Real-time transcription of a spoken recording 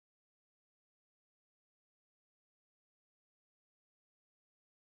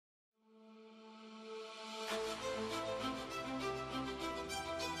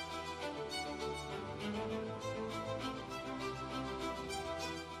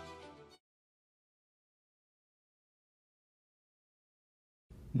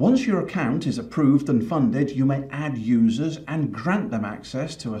Once your account is approved and funded, you may add users and grant them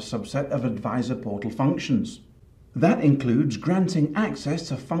access to a subset of Advisor Portal functions. That includes granting access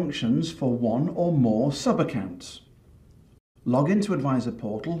to functions for one or more sub-accounts. Log into Advisor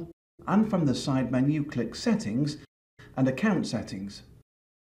Portal and from the side menu click Settings and Account Settings.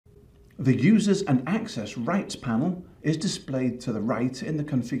 The Users and Access Rights panel is displayed to the right in the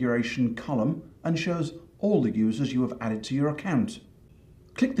configuration column and shows all the users you have added to your account.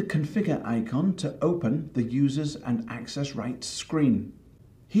 Click the Configure icon to open the Users and Access Rights screen.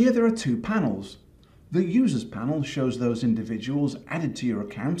 Here there are two panels. The Users panel shows those individuals added to your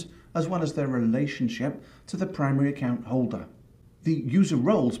account as well as their relationship to the primary account holder. The User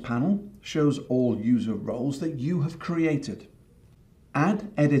Roles panel shows all user roles that you have created.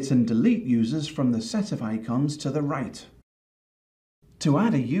 Add, edit and delete users from the set of icons to the right. To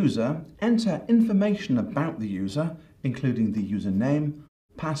add a user, enter information about the user, including the username,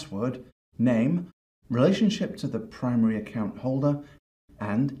 password, name, relationship to the primary account holder,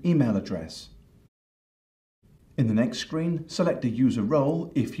 and email address. In the next screen, select a user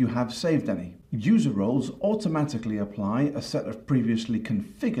role if you have saved any. User roles automatically apply a set of previously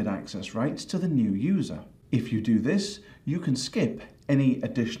configured access rights to the new user. If you do this, you can skip any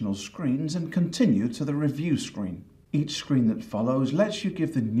additional screens and continue to the review screen. Each screen that follows lets you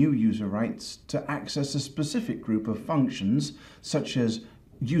give the new user rights to access a specific group of functions such as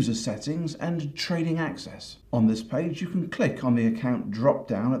user settings and trading access. On this page, you can click on the account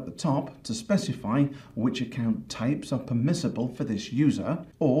drop-down at the top to specify which account types are permissible for this user,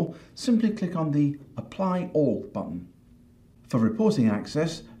 or simply click on the Apply All button. For reporting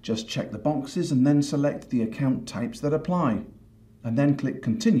access, just check the boxes and then select the account types that apply, and then click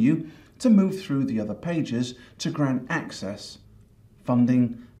Continue to move through the other pages to grant access,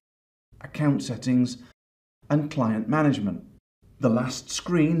 funding, account settings, and client management. The last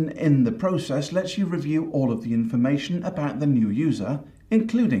screen in the process lets you review all of the information about the new user,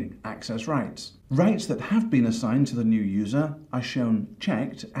 including access rights. Rights that have been assigned to the new user are shown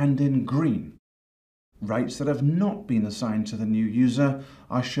checked and in green. Rights that have not been assigned to the new user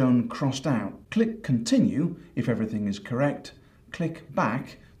are shown crossed out. Click Continue if everything is correct. Click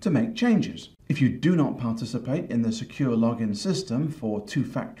Back to make changes. If you do not participate in the secure login system for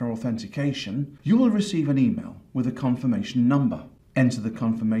two-factor authentication, you will receive an email with a confirmation number. Enter the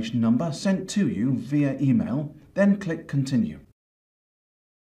confirmation number sent to you via email, then click Continue.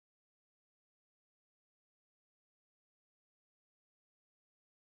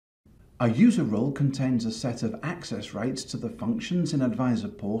 A user role contains a set of access rights to the functions in Advisor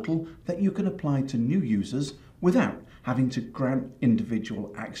Portal that you can apply to new users without having to grant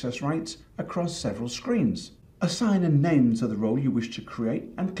individual access rights across several screens. Assign a name to the role you wish to create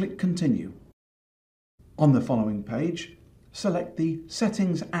and click Continue. On the following page, select the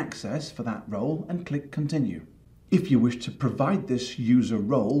Settings Access for that role and click Continue. If you wish to provide this user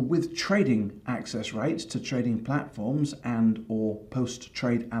role with trading access rights to trading platforms and/or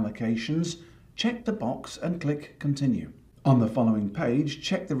post-trade allocations, check the box and click Continue. On the following page,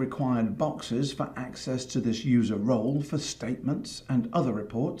 check the required boxes for access to this user role for statements and other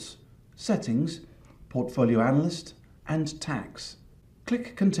reports, settings, portfolio analyst, and tax.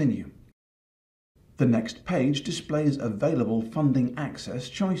 Click Continue. The next page displays available funding access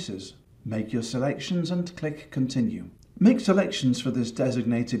choices. Make your selections and click Continue. Make selections for this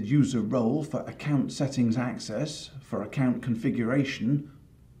designated user role for account settings access, for account configuration,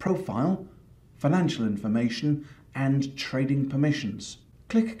 profile, financial information, and trading permissions.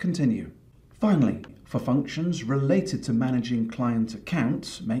 Click Continue. Finally, for functions related to managing client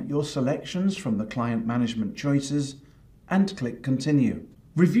accounts, make your selections from the client management choices and click Continue.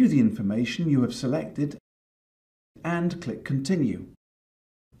 Review the information you have selected and click Continue.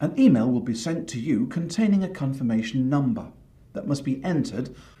 An email will be sent to you containing a confirmation number that must be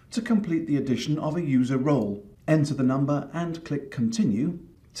entered to complete the addition of a user role. Enter the number and click Continue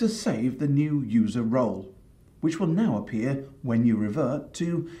to save the new user role, which will now appear when you revert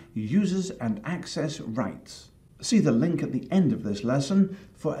to Users and Access Rights. See the link at the end of this lesson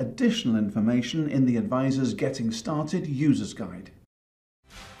for additional information in the Advisor's Getting Started User's Guide.